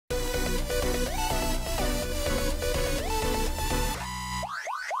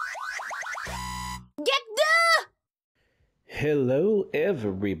Hello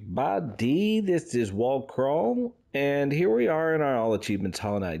everybody, this is Wall Crawl, and here we are in our All Achievements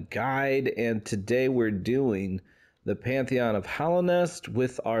Hollow Knight guide, and today we're doing the Pantheon of Hallownest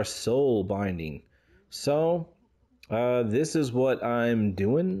with our soul binding. So, this is what I'm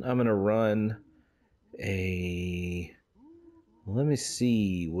doing. I'm going to run a... Let me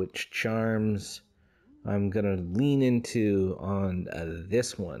see which charms I'm going to lean into on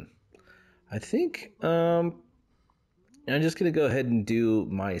this one. I think, I'm just going to go ahead and do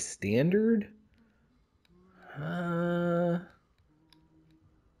my standard.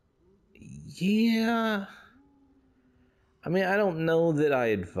 Yeah. I mean, I don't know that I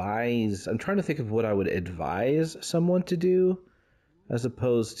advise... I'm trying to think of what I would advise someone to do as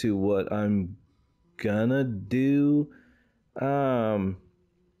opposed to what I'm gonna do. Yeah,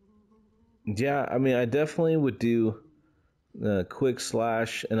 I mean, I definitely would do Quick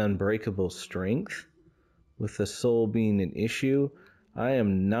Slash and Unbreakable Strength, with the soul being an issue. I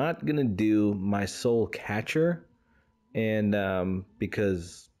am not going to do my soul catcher, and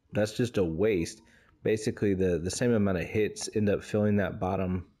because that's just a waste. Basically, the same amount of hits end up filling that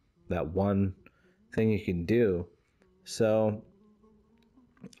bottom, that one thing you can do. So,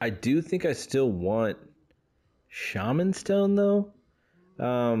 I do think I still want Shaman Stone, though.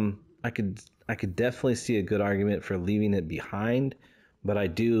 I could definitely see a good argument for leaving it behind, but I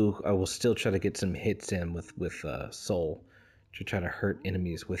will still try to get some hits in with Soul to try to hurt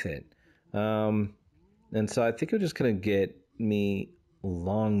enemies with it. And so I think I'm just gonna get me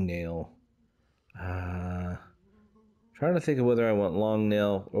Long Nail. Trying to think of whether I want Long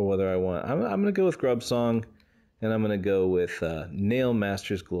Nail or whether I want... I'm gonna go with Grub Song, and I'm gonna go with Nail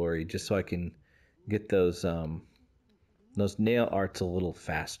Master's Glory, just so I can get those nail arts a little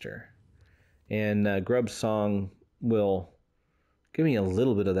faster. And Grub Song will give me a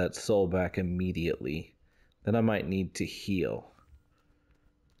little bit of that soul back immediately that I might need to heal.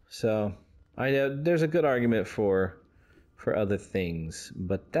 So there's a good argument for other things,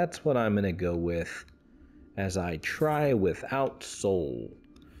 but that's what I'm going to go with as I try without soul.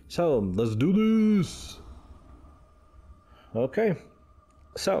 So let's do this. Okay,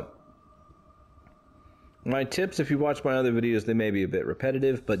 so my tips, if you watch my other videos, they may be a bit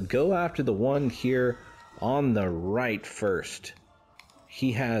repetitive, but go after the one here on the right first.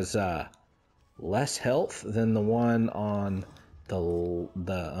 He has less health than the one on the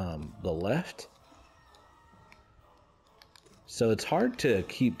left, so it's hard to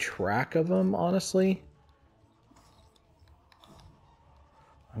keep track of him, honestly.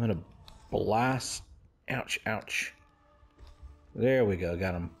 I'm gonna blast. Ouch, ouch. There we go,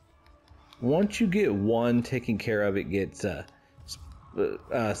 got him. Once you get one taken care of, it gets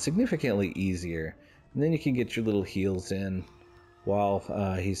significantly easier, and then you can get your little heals in while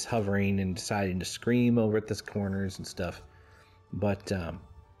he's hovering and deciding to scream over at the corners and stuff. But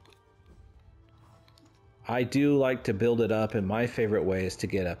I do like to build it up, and my favorite way is to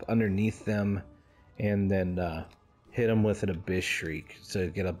get up underneath them and then hit them with an Abyss Shriek to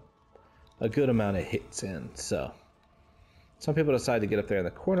get a good amount of hits in. So some people decide to get up there in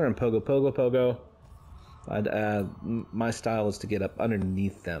the corner and pogo, pogo, pogo. My style is to get up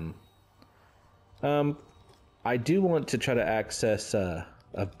underneath them. I do want to try to access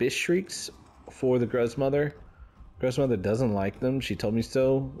Abyss Shrieks for the Gruzmother. Gruzmother doesn't like them. She told me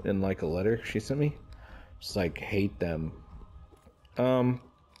so in like a letter she sent me. Just like, hate them.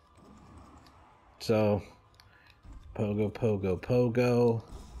 So pogo, pogo, pogo.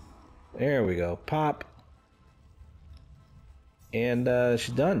 There we go. Pop. And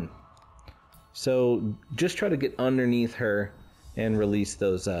she's done. So just try to get underneath her and release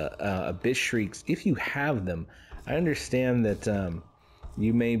those Abyss Shrieks if you have them. I understand that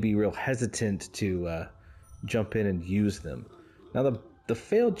you may be real hesitant to jump in and use them. Now the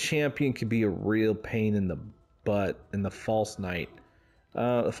failed champion could be a real pain in the butt in the False Knight.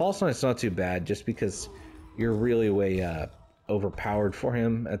 The False Knight's not too bad just because you're really way overpowered for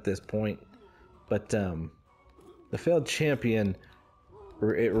him at this point. But the failed champion,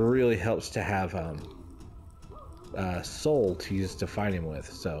 it really helps to have soul to use to fight him with.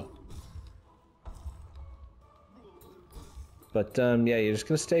 So, but yeah, you're just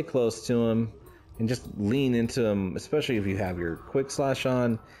gonna stay close to him and just lean into him, especially if you have your Quick Slash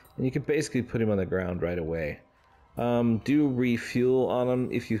on, and you can basically put him on the ground right away. Do refuel on him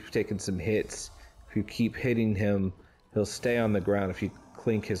if you've taken some hits. If you keep hitting him, he'll stay on the ground. If you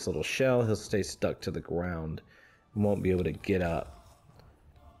clink his little shell, he'll stay stuck to the ground and won't be able to get up.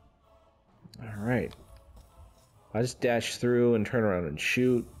 Alright. I just dash through and turn around and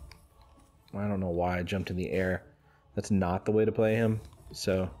shoot. I don't know why I jumped in the air. That's not the way to play him.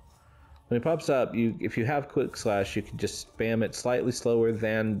 So when he pops up, if you have quick slash, you can just spam it slightly slower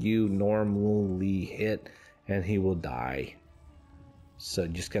than you normally hit, and he will die. So you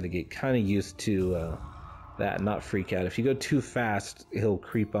just got to get kind of used to that and not freak out. If you go too fast, he'll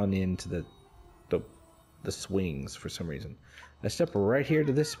creep on into the swings for some reason. I step right here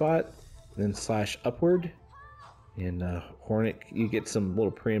to this spot, and then slash upward, and Hornet, you get some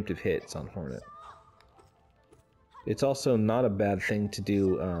little preemptive hits on Hornet. It's also not a bad thing to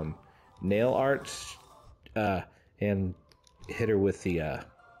do nail arts and hit her with the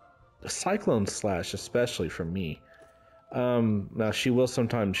cyclone slash, especially for me. Now she will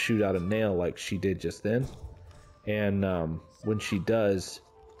sometimes shoot out a nail like she did just then, and when she does,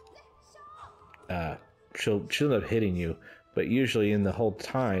 she'll end up hitting you, but usually in the whole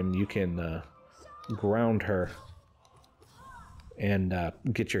time you can ground her and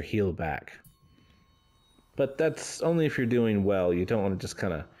get your heal back. But that's only if you're doing well. You don't want to just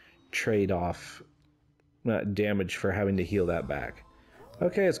kind of trade off damage for having to heal that back.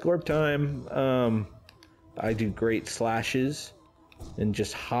 Okay, it's Gorb time. I do great slashes and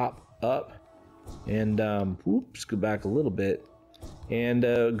just hop up and whoops, go back a little bit. And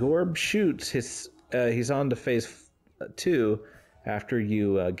Gorb shoots his. He's on to phase 2 after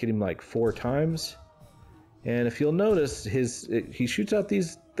you get him like 4 times. And if you'll notice, he shoots out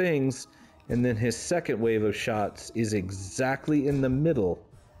these things, and then his second wave of shots is exactly in the middle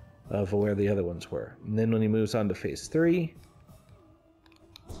of where the other ones were. And then when he moves on to phase 3,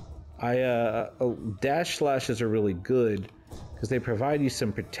 dash slashes are really good because they provide you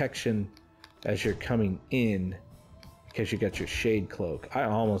some protection as you're coming in because you got your shade cloak. I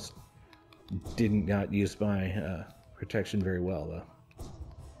almost did not use my protection very well though.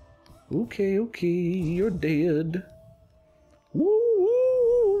 Okay, you're dead.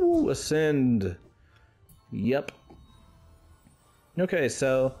 Woo! Ascend. Yep. Okay,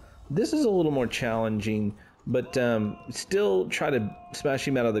 so this is a little more challenging, but still try to smash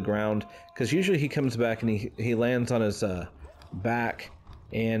him out of the ground, because usually he comes back and he lands on his back,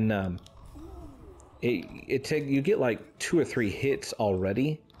 and you get like 2 or 3 hits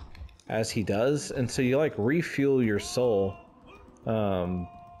already as he does, and so you like refuel your soul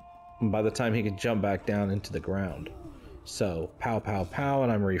by the time he can jump back down into the ground. So pow pow pow,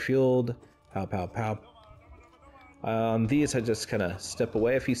 and I'm refueled. Pow pow pow. On these, I just kind of step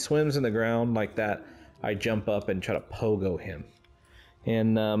away. If he swims in the ground like that, I jump up and try to pogo him.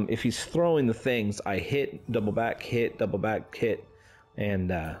 And if he's throwing the things, I hit, double back, hit,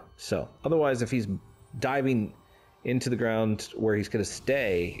 and so. Otherwise, if he's diving into the ground where he's going to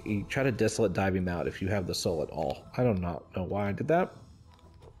stay, you try to desolate dive him out if you have the soul at all. I don't know why I did that.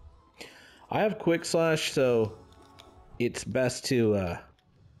 I have quick slash, so it's best to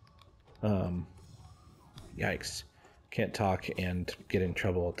yikes, can't talk and get in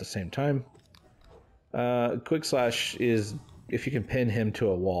trouble at the same time. Quick slash is, if you can pin him to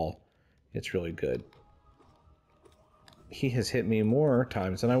a wall, it's really good. He has hit me more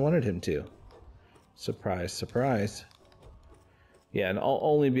times than I wanted him to. Surprise, surprise. Yeah, and I'll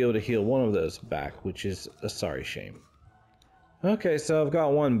only be able to heal one of those back, which is a sorry shame. Okay, so I've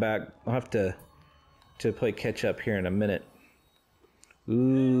got one back. I'll have to play catch up here in a minute.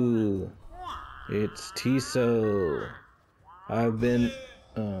 Ooh, it's Tiso. I've been...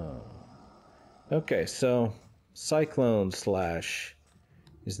 Okay, so Cyclone Slash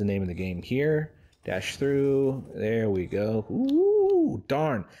is the name of the game here. Dash through. There we go. Ooh,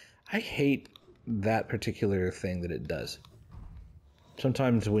 darn. I hate that particular thing that it does.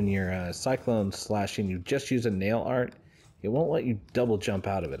 Sometimes when you're Cyclone Slashing, you just use a nail art. It won't let you double jump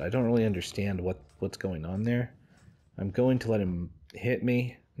out of it. I don't really understand what's going on there. I'm going to let him hit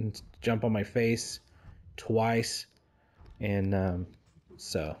me and jump on my face twice. And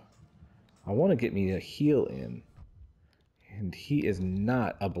so I want to get me a heal in. And he is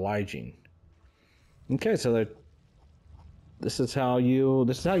not obliging. Okay, so this is how you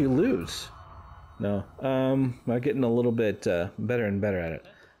lose. No, I'm getting a little bit better and better at it.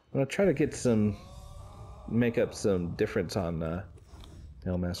 I'm gonna try to make up some difference on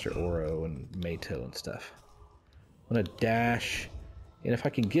Master Oro and Mato and stuff. I'm gonna dash, and if I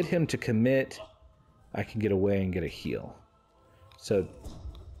can get him to commit, I can get away and get a heal. So,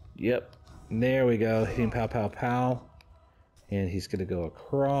 yep, there we go. Hit him, pow, pow, pow, and he's gonna go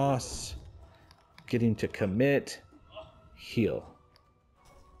across. Get him to commit, heal.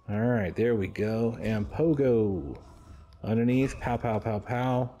 All right, there we go, and pogo underneath, pow, pow, pow,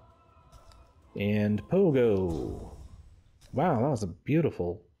 pow. And pogo. Wow, that was a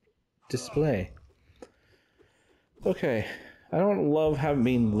beautiful display. Okay, I don't love having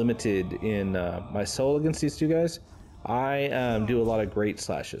been limited in my soul against these two guys. I do a lot of great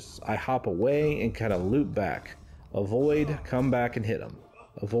slashes. I hop away and kind of loop back. Avoid, come back and hit him.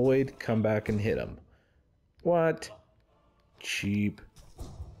 Avoid, come back and hit him. What? Cheap.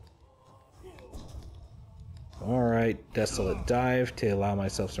 Alright, desolate dive to allow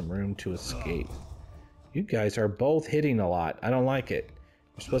myself some room to escape. You guys are both hitting a lot. I don't like it.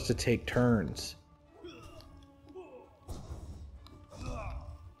 You're supposed to take turns.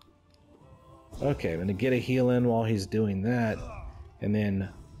 Okay, I'm gonna get a heal in while he's doing that. And then...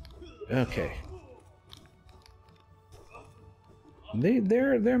 Okay.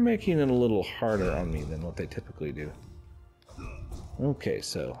 They're making it a little harder on me than what they typically do. Okay,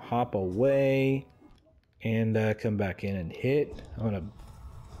 so hop away and come back in and hit. I'm gonna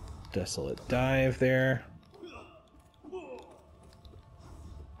desolate dive there.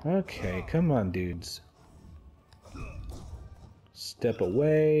 Okay, come on, dudes. Step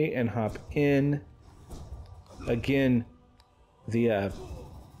away and hop in. Again, the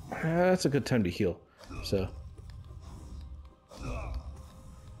that's a good time to heal. So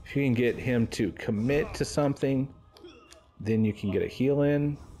if you can get him to commit to something, then you can get a heal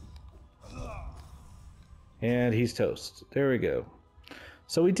in. And he's toast. There we go.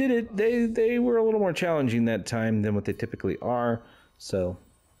 So we did it. They were a little more challenging that time than what they typically are. So,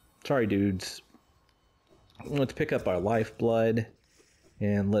 sorry dudes. Let's pick up our lifeblood.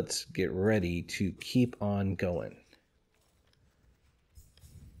 And let's get ready to keep on going.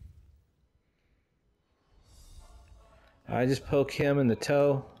 I just poke him in the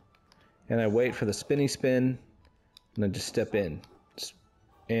toe. And I wait for the spinny spin. And then just step in.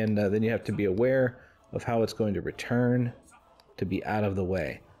 And then you have to be aware of how it's going to return to be out of the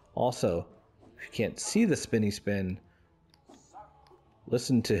way. Also, if you can't see the spinny spin,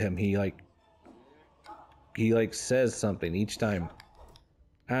 listen to him. He says something each time.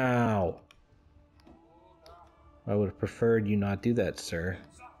 Ow. I would have preferred you not do that, sir.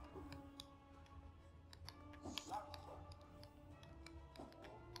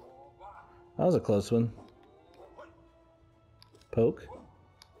 That was a close one. Poke.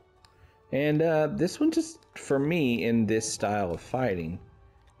 And this one just, for me, in this style of fighting,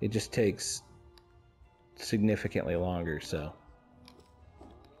 it just takes significantly longer, so.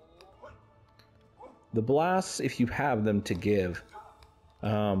 The blasts, if you have them to give,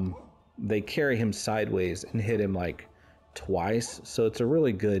 they carry him sideways and hit him like twice, so it's a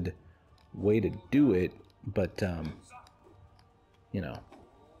really good way to do it, but, you know.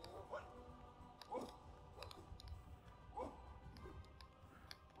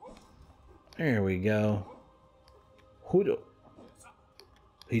 There we go. Hoodoo.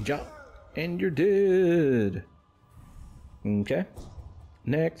 He jumped, and you're dead. Okay.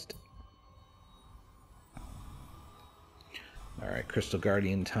 Next. Alright, Crystal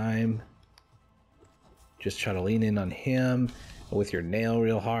Guardian time. Just try to lean in on him with your nail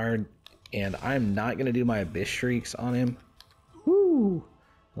real hard. And I'm not going to do my Abyss Shrieks on him. Woo!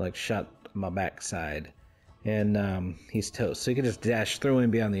 Like, shot my backside. And he's toast. So you can just dash through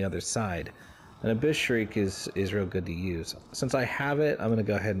and be on the other side. An Abyss Shriek is real good to use. Since I have it, I'm going to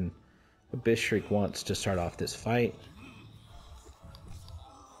go ahead and Abyss Shriek once to start off this fight.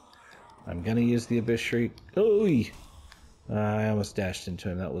 I'm going to use the Abyss Shriek. Oh, I almost dashed into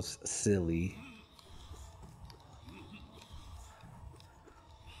him. That was silly.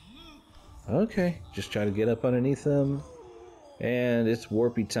 Okay, just try to get up underneath him. And it's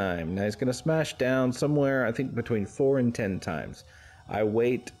warpy time. Now he's going to smash down somewhere, I think, between 4 and 10 times. I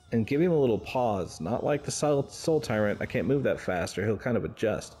wait and give him a little pause. Not like the Soul Tyrant. I can't move that fast or he'll kind of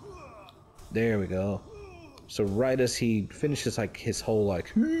adjust. There we go. So right as he finishes like his whole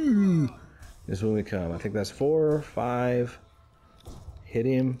like, is when we come. I think that's 4 or 5. Hit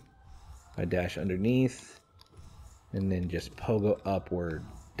him. I dash underneath. And then just pogo upward.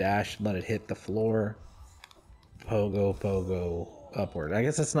 Dash, let it hit the floor. Pogo, pogo, upward. I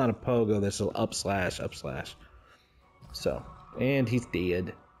guess that's not a pogo, that's an up slash, up slash. So, and he's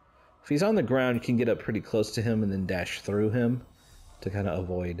dead. If he's on the ground, you can get up pretty close to him and then dash through him to kind of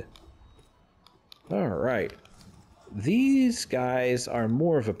avoid. Alright. These guys are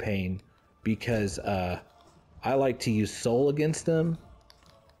more of a pain because I like to use soul against them.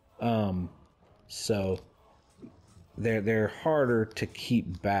 So they're harder to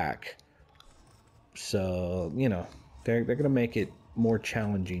keep back. So, you know, they're going to make it more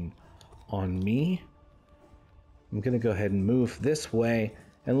challenging on me. I'm going to go ahead and move this way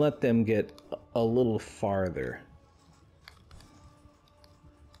and let them get a little farther.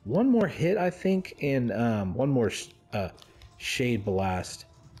 One more hit, I think, and one more Shade Blast,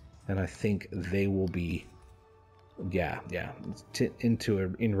 and I think they will be, yeah,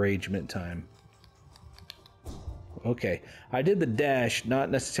 into enragement time. Okay, I did the dash,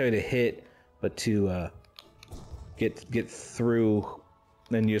 not necessarily to hit, but to get through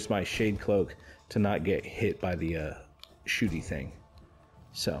and use my shade cloak to not get hit by the shooty thing.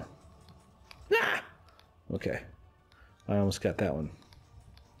 So, okay, I almost got that one.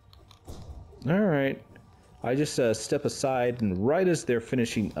 All right, I just step aside, and right as they're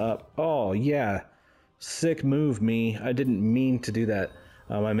finishing up, oh yeah, sick move, me. I didn't mean to do that.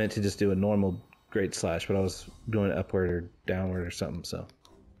 I meant to just do a normal great slash, but I was going upward or downward or something. So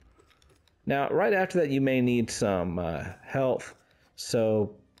now, right after that, you may need some health.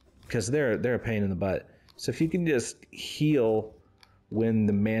 So, because they're a pain in the butt. So if you can just heal when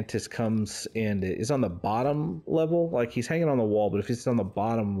the mantis comes and it is on the bottom level, like he's hanging on the wall, but if it's on the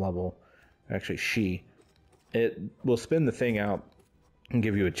bottom level, actually she, it will spin the thing out and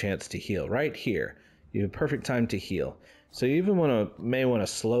give you a chance to heal right here. You have perfect time to heal. So you even may want to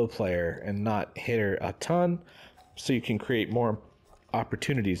slow player and not hit her a ton, so you can create more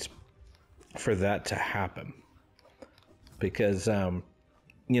opportunities for that to happen. Because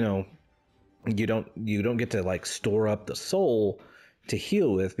you know, you don't get to like store up the soul to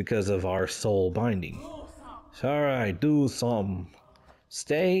heal with because of our soul binding. So alright, do some.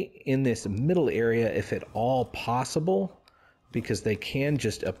 Stay in this middle area if at all possible, because they can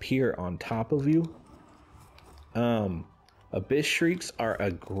just appear on top of you. Abyss Shrieks are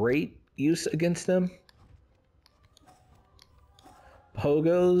a great use against them.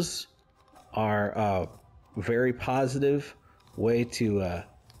 Pogos are a very positive way to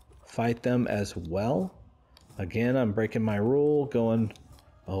fight them as well. Again, I'm breaking my rule, going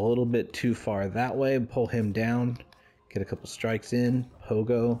a little bit too far that way, pull him down, get a couple strikes in,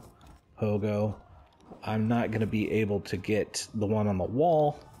 pogo, pogo. I'm not going to be able to get the one on the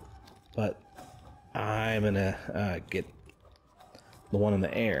wall, but I'm going to get the one in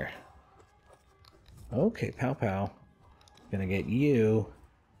the air. Okay, pow pow. Gonna get you.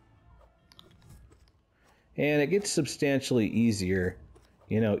 And it gets substantially easier,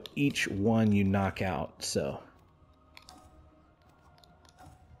 you know, each one you knock out, so.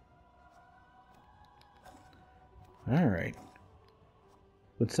 Alright.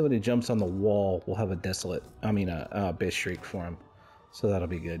 When somebody jumps on the wall, we'll have a Abyss Shriek for him. So that'll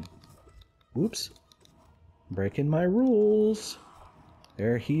be good. Whoops. Breaking my rules.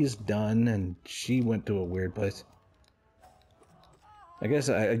 There, he's done, and she went to a weird place. I guess,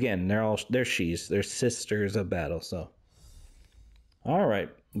 again, they're she's. They're sisters of battle, so. Alright.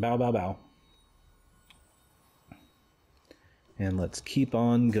 Bow, bow, bow. And let's keep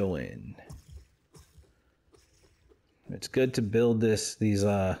on going. It's good to build these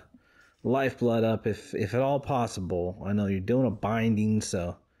lifeblood up if at all possible. I know you're doing a binding,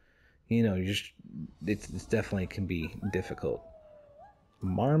 so you know it's definitely can be difficult.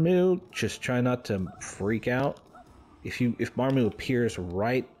 Marmu, just try not to freak out. If Marmu appears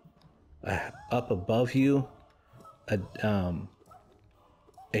right up above you, a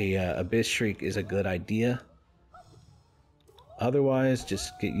Abyss Shriek is a good idea. Otherwise,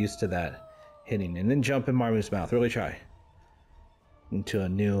 just get used to that hitting, and then jump in Marmu's mouth. Really try into a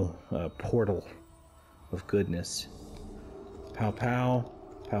new portal of goodness. Pow pow,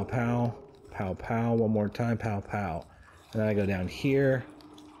 pow pow, pow pow. One more time, pow pow. And then I go down here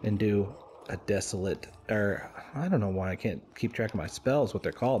and do a desolate, or I don't know why I can't keep track of my spells, what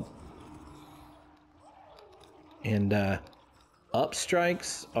they're called. And up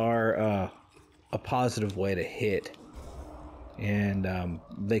strikes are a positive way to hit. And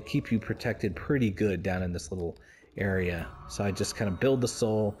they keep you protected pretty good down in this little area. So I just kind of build the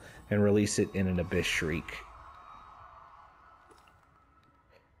soul and release it in an Abyss Shriek.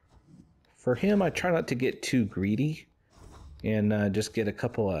 For him, I try not to get too greedy and just get a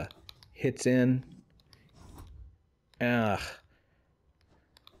couple of hits in. All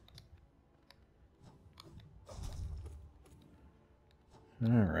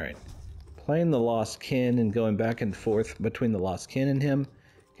right. Playing the Lost Kin and going back and forth between the Lost Kin and him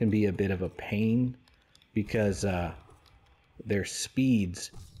can be a bit of a pain because their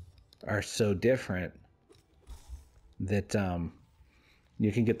speeds are so different that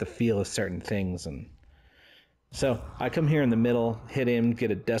you can get the feel of certain things. And so I come here in the middle, hit him,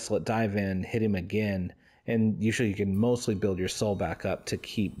 get a desolate dive in, hit him again, and usually you can mostly build your soul back up to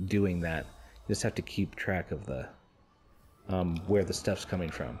keep doing that. You just have to keep track of the where the stuff's coming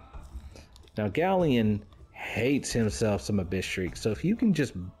from. Now, Galleon hates himself some Abyss Shriek, so if you can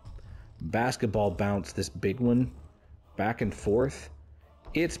just basketball bounce this big one back and forth,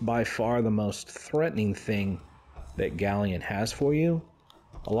 it's by far the most threatening thing that Galleon has for you.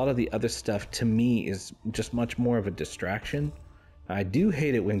 A lot of the other stuff, to me, is just much more of a distraction. I do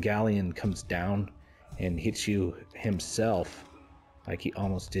hate it when Galleon comes down and hits you himself, like he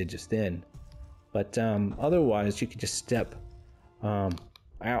almost did just then. But otherwise, you could just step. Ow!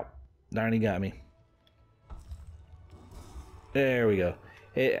 Darn, he got me. There we go.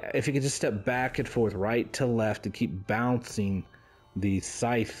 If you could just step back and forth, right to left, and keep bouncing the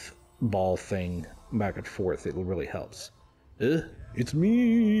scythe ball thing back and forth, it really helps. It's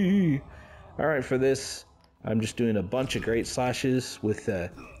me! Alright, for this, I'm just doing a bunch of great slashes. With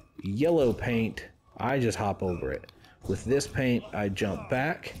yellow paint, I just hop over it. With this paint, I jump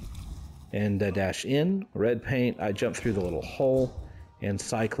back and dash in. Red paint, I jump through the little hole and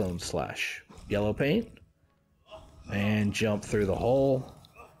cyclone slash. Yellow paint, and jump through the hole,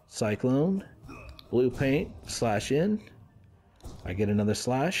 cyclone. Blue paint, slash in. I get another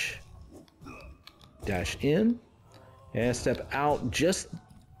slash, dash in, and step out just...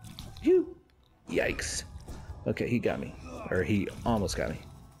 Yikes. Okay, he got me. Or he almost got me.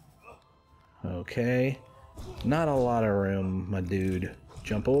 Okay. Not a lot of room, my dude.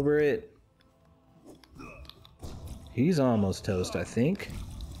 Jump over it. He's almost toast, I think.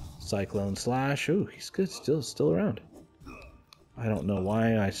 Cyclone slash. Ooh, he's good. Still around. I don't know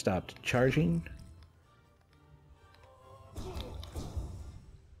why I stopped charging.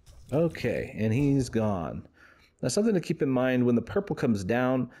 Okay, and he's gone. Now, something to keep in mind, when the purple comes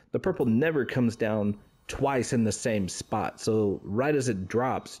down, the purple never comes down twice in the same spot. So right as it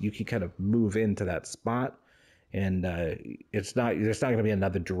drops, you can kind of move into that spot, and there's not going to be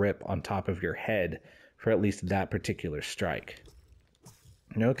another drip on top of your head for at least that particular strike.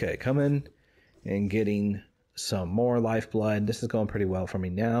 Okay, coming and getting some more lifeblood. This is going pretty well for me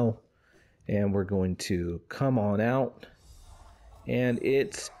now. And we're going to come on out. And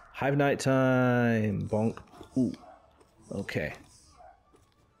it's Hive Night time. Bonk. Ooh. Okay.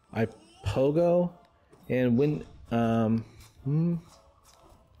 I pogo. And when...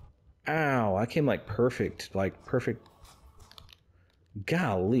 Ow. I came like perfect. Like perfect.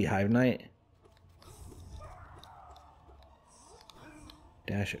 Golly, Hive Night.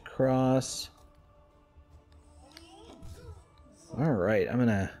 Dash across. Alright, I'm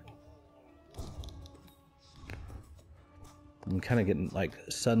kind of getting like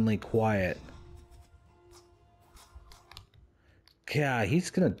suddenly quiet. God,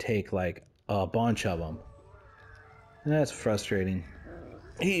 he's gonna take like a bunch of them. That's frustrating.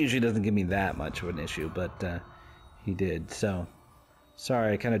 He usually doesn't give me that much of an issue, but he did. So,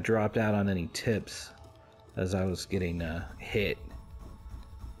 sorry, I kind of dropped out on any tips as I was getting hit.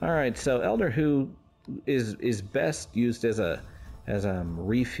 Alright, so Elder Who is best used as a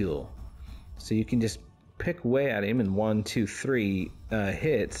refuel. So you can just pick away at him in 1, 2, 3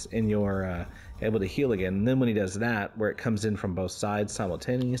 hits, and you're able to heal again. And then when he does that, where it comes in from both sides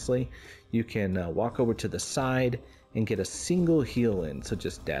simultaneously, you can walk over to the side and get a single heal in. So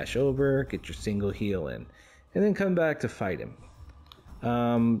just dash over, get your single heal in, and then come back to fight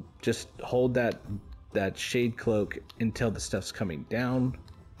him. Just hold that shade cloak until the stuff's coming down.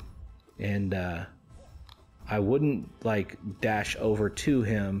 And I wouldn't like dash over to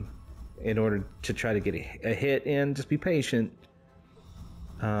him in order to try to get a hit in. Just be patient.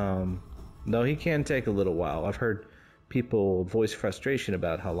 Though he can take a little while. I've heard people voice frustration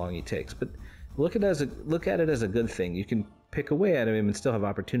about how long he takes, but look at it as a good thing. You can pick away at him and still have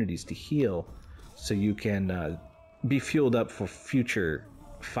opportunities to heal, so you can be fueled up for future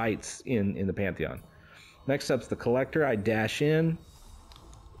fights in the Pantheon. Next up's the Collector. I dash in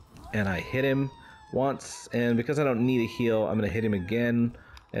and I hit him once, and because I don't need a heal, I'm going to hit him again,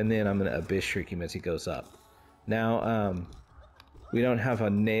 and then I'm going to Abyss Shriek him as he goes up. Now, we don't have a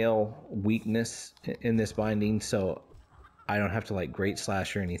nail weakness in this binding, so I don't have to like Great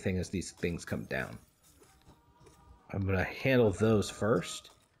Slash or anything as these things come down. I'm going to handle those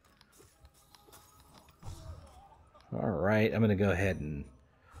first. Alright, I'm going to go ahead and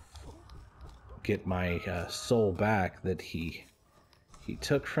get my soul back that he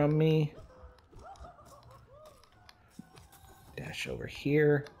took from me. Dash over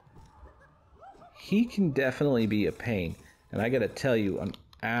here. He can definitely be a pain, and I gotta tell you,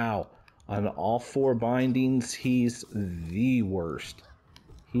 on all 4 bindings, he's the worst.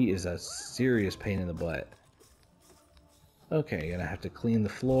 He is a serious pain in the butt. Okay, gonna have to clean the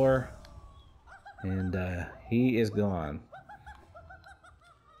floor, and he is gone.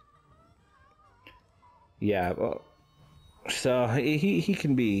 Yeah, well, so he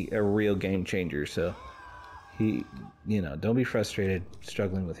can be a real game changer, so don't be frustrated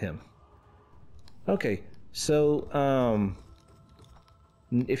struggling with him. Okay, so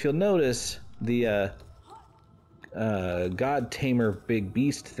if you'll notice, the God Tamer Big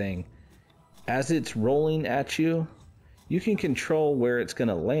Beast thing, as it's rolling at you, you can control where it's going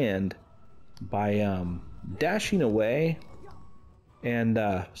to land by dashing away. And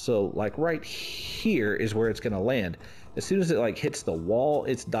so like right here is where it's going to land. As soon as it like hits the wall,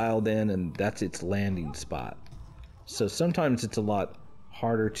 it's dialed in, and that's its landing spot. So sometimes it's a lot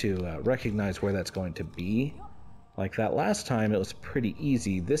harder to recognize where that's going to be. Like that last time, it was pretty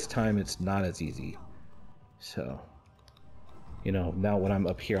easy. This time, it's not as easy. So, you know, now when I'm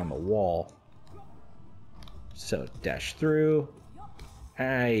up here on the wall, so dash through.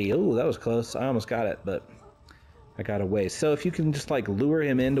 Hey, oh, that was close. I almost got it, but I got away. So if you can just like lure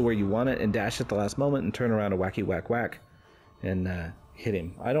him into where you want it and dash at the last moment and turn around a wacky whack whack and hit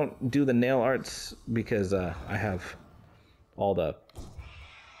him. I don't do the nail arts because I have all the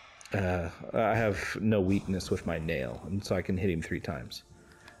I have no weakness with my nail, and so I can hit him 3 times.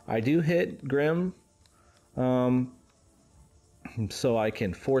 I do hit Grim, so I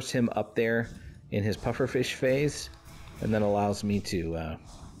can force him up there in his pufferfish phase, and then allows me to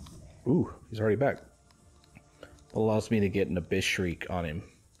ooh, he's already back. Allows me to get an Abyss Shriek on him.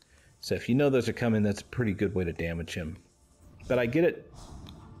 So if you know those are coming, that's a pretty good way to damage him. But I get it,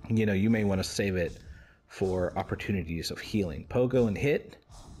 you know, you may want to save it for opportunities of healing. Pogo and hit.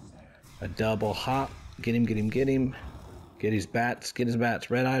 A double hop. Get him, get him, get him. Get his bats, get his bats.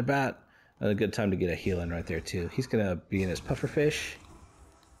 Red-eyed bat. A good time to get a heal in right there too. He's going to be in his pufferfish.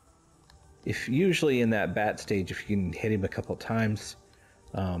 If usually in that bat stage, if you can hit him a couple times,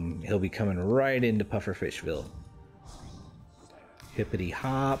 he'll be coming right into pufferfishville. Hippity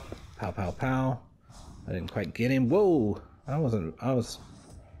hop, pow pow pow. I didn't quite get him. Whoa! I was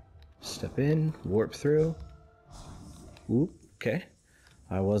step in, warp through. Oop, okay.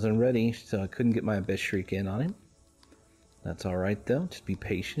 I wasn't ready, so I couldn't get my Abyss Shriek in on him. That's alright though, just be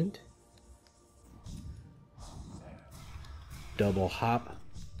patient. Double hop.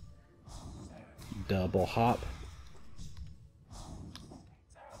 Double hop.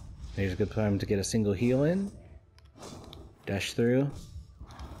 There's a good time to get a single heal in. Dash through.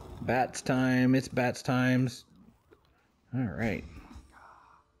 Bats time. It's bats times. Alright.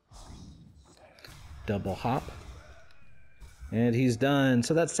 Double hop. And he's done.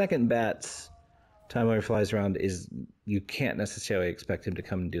 So that second bat's time where he flies around is, you can't necessarily expect him to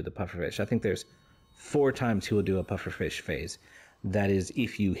come and do the pufferfish. I think there's 4 times he will do a pufferfish phase. That is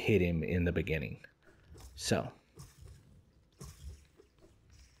if you hit him in the beginning. So.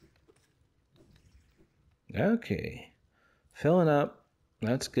 Okay. Filling up.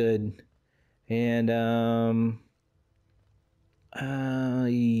 That's good. And,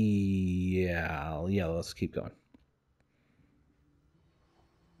 yeah, let's keep going.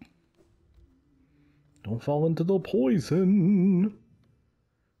 Don't fall into the poison.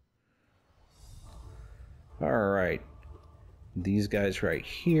 All right. These guys right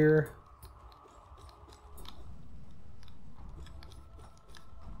here.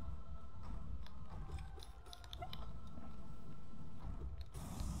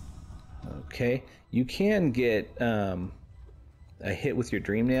 Okay, you can get a hit with your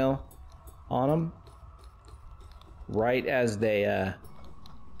Dream Nail on them right as they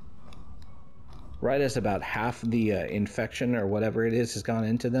right as about half the infection or whatever it is has gone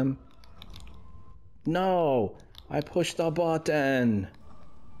into them. No, I pushed the button.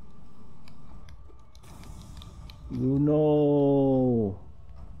 No.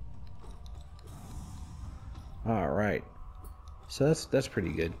 All right, so that's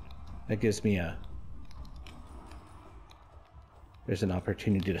pretty good. That gives me there's an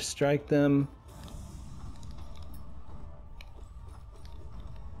opportunity to strike them.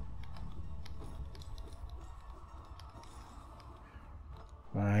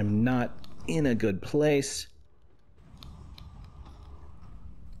 I'm not in a good place.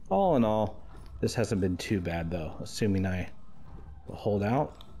 All in all, this hasn't been too bad though, assuming I will hold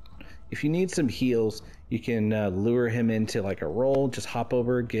out. If you need some heals, you can lure him into like a roll, just hop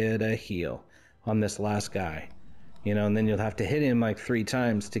over, get a heal on this last guy. You know, and then you'll have to hit him like 3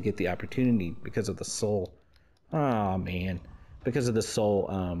 times to get the opportunity because of the soul. Oh man, because of the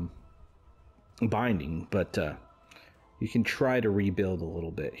soul binding, but you can try to rebuild a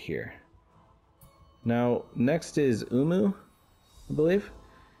little bit here. Now, next is Umu, I believe.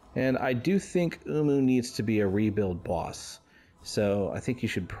 And I do think Umu needs to be a rebuild boss. So I think you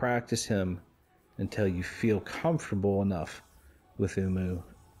should practice him until you feel comfortable enough with Umu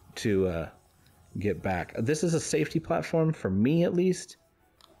to get back. This is a safety platform for me at least.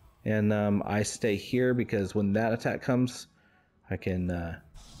 And I stay here because when that attack comes, I can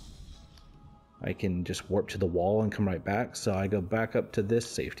just warp to the wall and come right back. So I go back up to this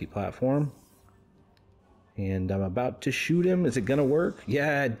safety platform. And I'm about to shoot him. Is it gonna work?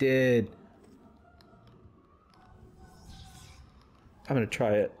 Yeah, it did. I'm gonna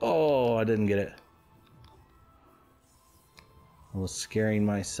try it. Oh, I didn't get it. I was scaring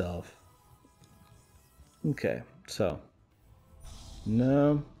myself. Okay, so.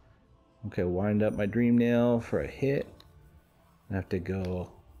 No. Okay, wind up my dream nail for a hit. I have to go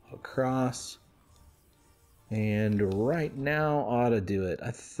across. And right now ought to do it.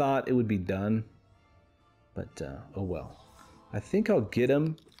 I thought it would be done. But, oh well. I think I'll get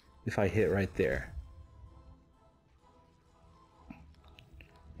him if I hit right there.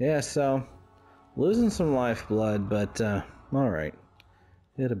 Yeah, so losing some lifeblood, but alright.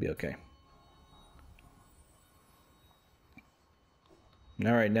 It'll be okay.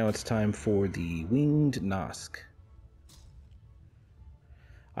 Alright, now it's time for the Winged Nosk.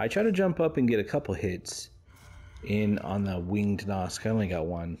 I try to jump up and get a couple hits in on the Winged Nosk. I only got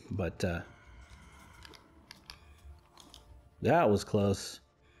one, but that was close.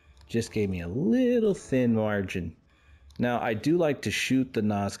 Just gave me a little thin margin. Now, I do like to shoot the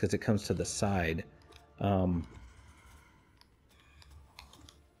Nosk as it comes to the side. The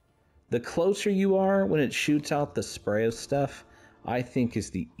closer you are when it shoots out the spray of stuff, I think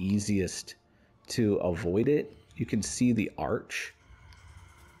is the easiest to avoid it. You can see the arch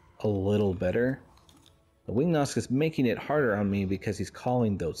a little better. The Winged Nosk is making it harder on me because he's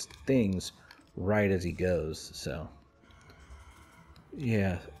calling those things right as he goes, so.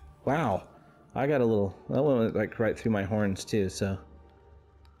 Yeah, wow. I got a little, that went like right through my horns too, so.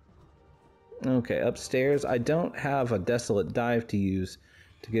 Okay, upstairs, I don't have a Desolate Dive to use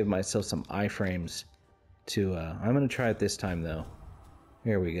to give myself some iframes to, I'm gonna try it this time though.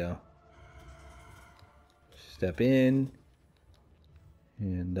 Here we go. Step in,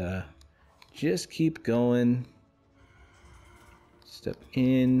 and just keep going. Step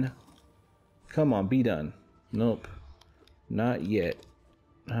in. Come on, be done. Nope, not yet.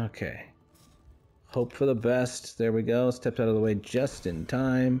 Okay. Hope for the best. There we go. Stepped out of the way just in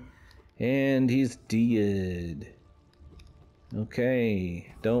time. And he's dead.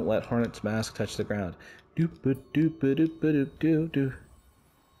 Okay. Don't let Hornet's Mask touch the ground. Doop-a-doop-a-doop-a-doop-doo-doo.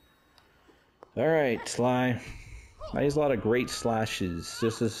 Alright, Sly. I use a lot of great slashes.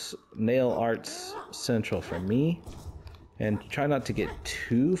 This is nail arts central for me. And try not to get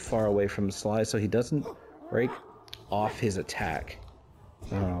too far away from Sly so he doesn't break off his attack.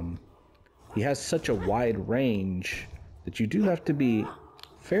 He has such a wide range that you do have to be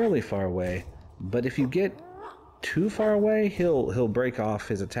fairly far away, but if you get too far away, he'll break off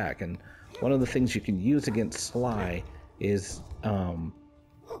his attack. And one of the things you can use against Sly is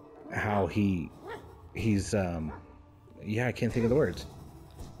how he's yeah, I can't think of the words.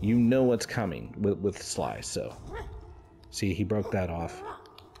 You know what's coming with Sly, so see, he broke that off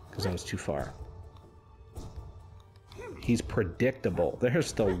because I was too far. He's predictable.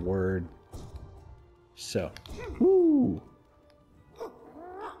 There's the word. So, woo!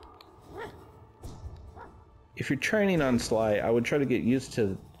 If you're training on Sly, I would try to get used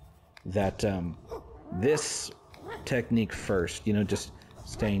to that, this technique first, you know, just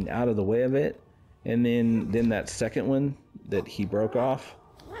staying out of the way of it. And then that second one that he broke off,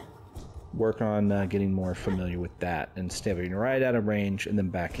 work on getting more familiar with that and stepping right out of range and then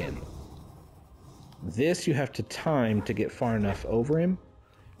back in. This you have to time to get far enough over him.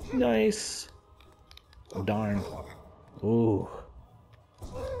 Nice. Darn. Ooh.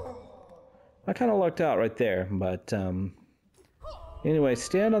 I kind of lucked out right there, but anyway,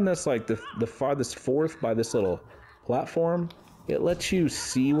 stand on this, like the farthest fourth by this little platform. It lets you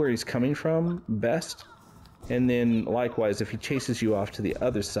see where he's coming from best. And then likewise, if he chases you off to the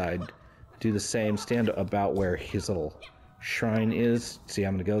other side, do the same. Stand about where his little shrine is. See,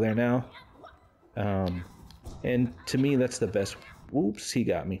 I'm gonna go there now. And to me, that's the best. Whoops, he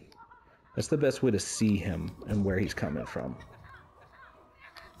got me. That's the best way to see him and where he's coming from.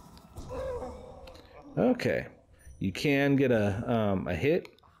 Okay, you can get a hit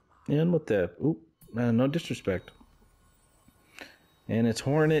in with the, no disrespect. And it's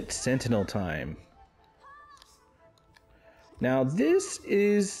Hornet Sentinel time. Now this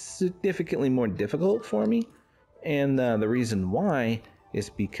is significantly more difficult for me, and the reason why is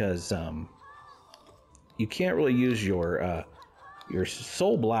because you can't really use your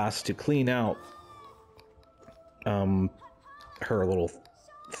Soul Blast to clean out her little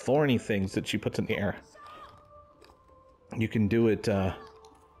thorny things that she puts in the air. You can do it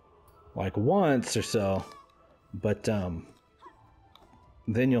like once or so, but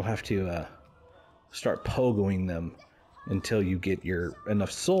then you'll have to start pogoing them until you get your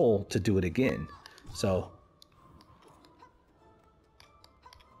enough soul to do it again. So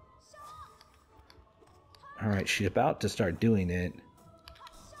alright, she's about to start doing it.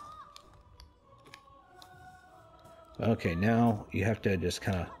 Okay, now you have to just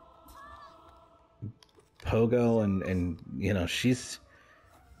kind of pogo and you know,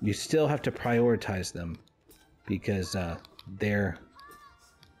 you still have to prioritize them because they're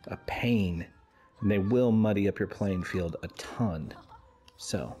a pain and they will muddy up your playing field a ton.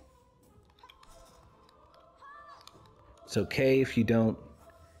 So it's okay if you don't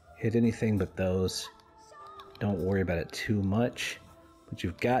hit anything but those. Don't worry about it too much, but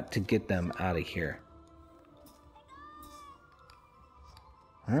you've got to get them out of here.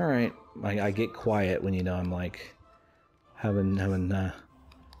 All right, I get quiet when you know I'm like having a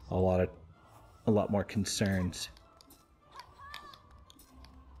lot more concerns.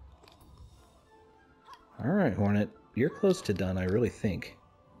 All right, Hornet, you're close to done, I really think.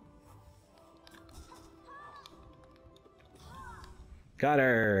 Got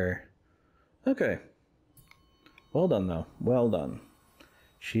her. Okay. Well done though. Well done.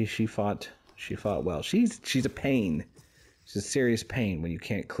 She fought well. She's a pain. She's a serious pain when you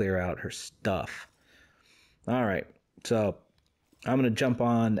can't clear out her stuff. All right. So I'm gonna jump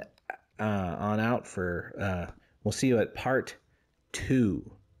on out for. We'll see you at part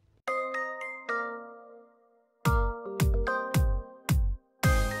 2.